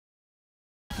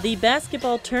The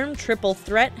basketball term triple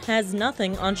threat has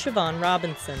nothing on Shavon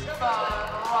Robinson.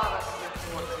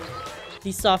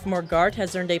 The sophomore guard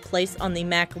has earned a place on the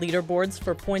MAC leaderboards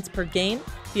for points per game,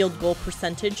 field goal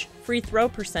percentage, free throw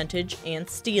percentage, and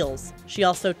steals. She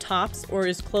also tops or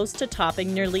is close to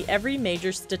topping nearly every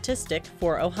major statistic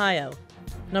for Ohio.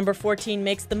 Number 14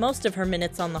 makes the most of her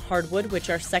minutes on the hardwood,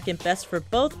 which are second best for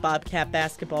both Bobcat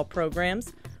basketball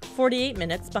programs, 48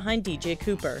 minutes behind DJ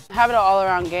Cooper. Having an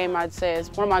all-around game, I'd say, is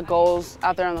one of my goals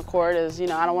out there on the court is,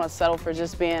 I don't want to settle for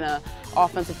just being an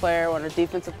offensive player or a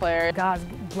defensive player. God's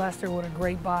blessed her with a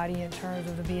great body in terms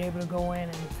of to be able to go in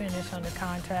and finish under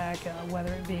contact,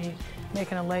 whether it be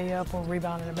making a layup or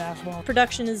rebounding a basketball.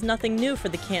 Production is nothing new for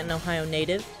the Canton, Ohio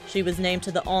native. She was named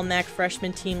to the All-MAC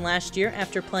freshman team last year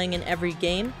after playing in every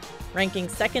game, ranking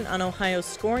second on Ohio's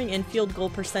scoring and field goal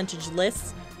percentage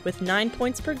lists with 9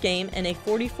 points per game and a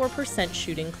 44%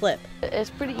 shooting clip. It's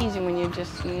pretty easy when you're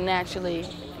just naturally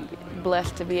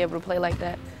blessed to be able to play like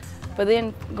that. But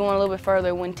then going a little bit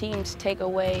further, when teams take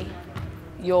away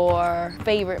your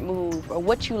favorite move or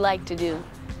what you like to do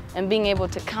and being able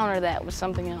to counter that with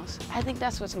something else, I think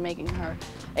that's what's making her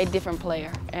a different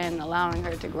player and allowing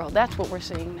her to grow. That's what we're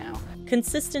seeing now.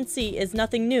 Consistency is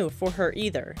nothing new for her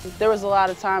either. There was a lot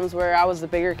of times where I was the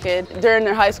bigger kid during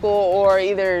their high school or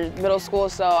either middle school,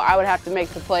 so I would have to make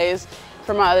the plays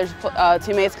for my other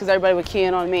teammates because everybody would key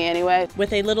in on me anyway.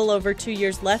 With a little over 2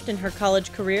 years left in her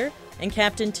college career and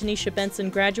Captain Tanisha Benson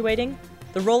graduating,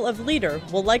 the role of leader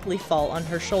will likely fall on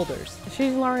her shoulders.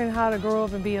 She's learning how to grow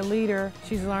up and be a leader.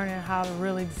 She's learning how to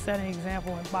really set an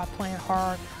example by playing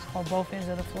hard on both ends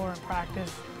of the floor in practice,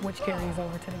 which carries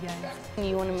over to the games.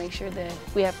 You want to make sure that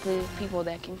we have people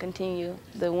that can continue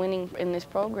the winning in this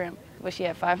program. But she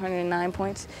had 509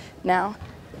 points now.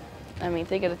 I mean,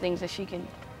 think of the things that she can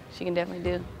definitely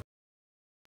do.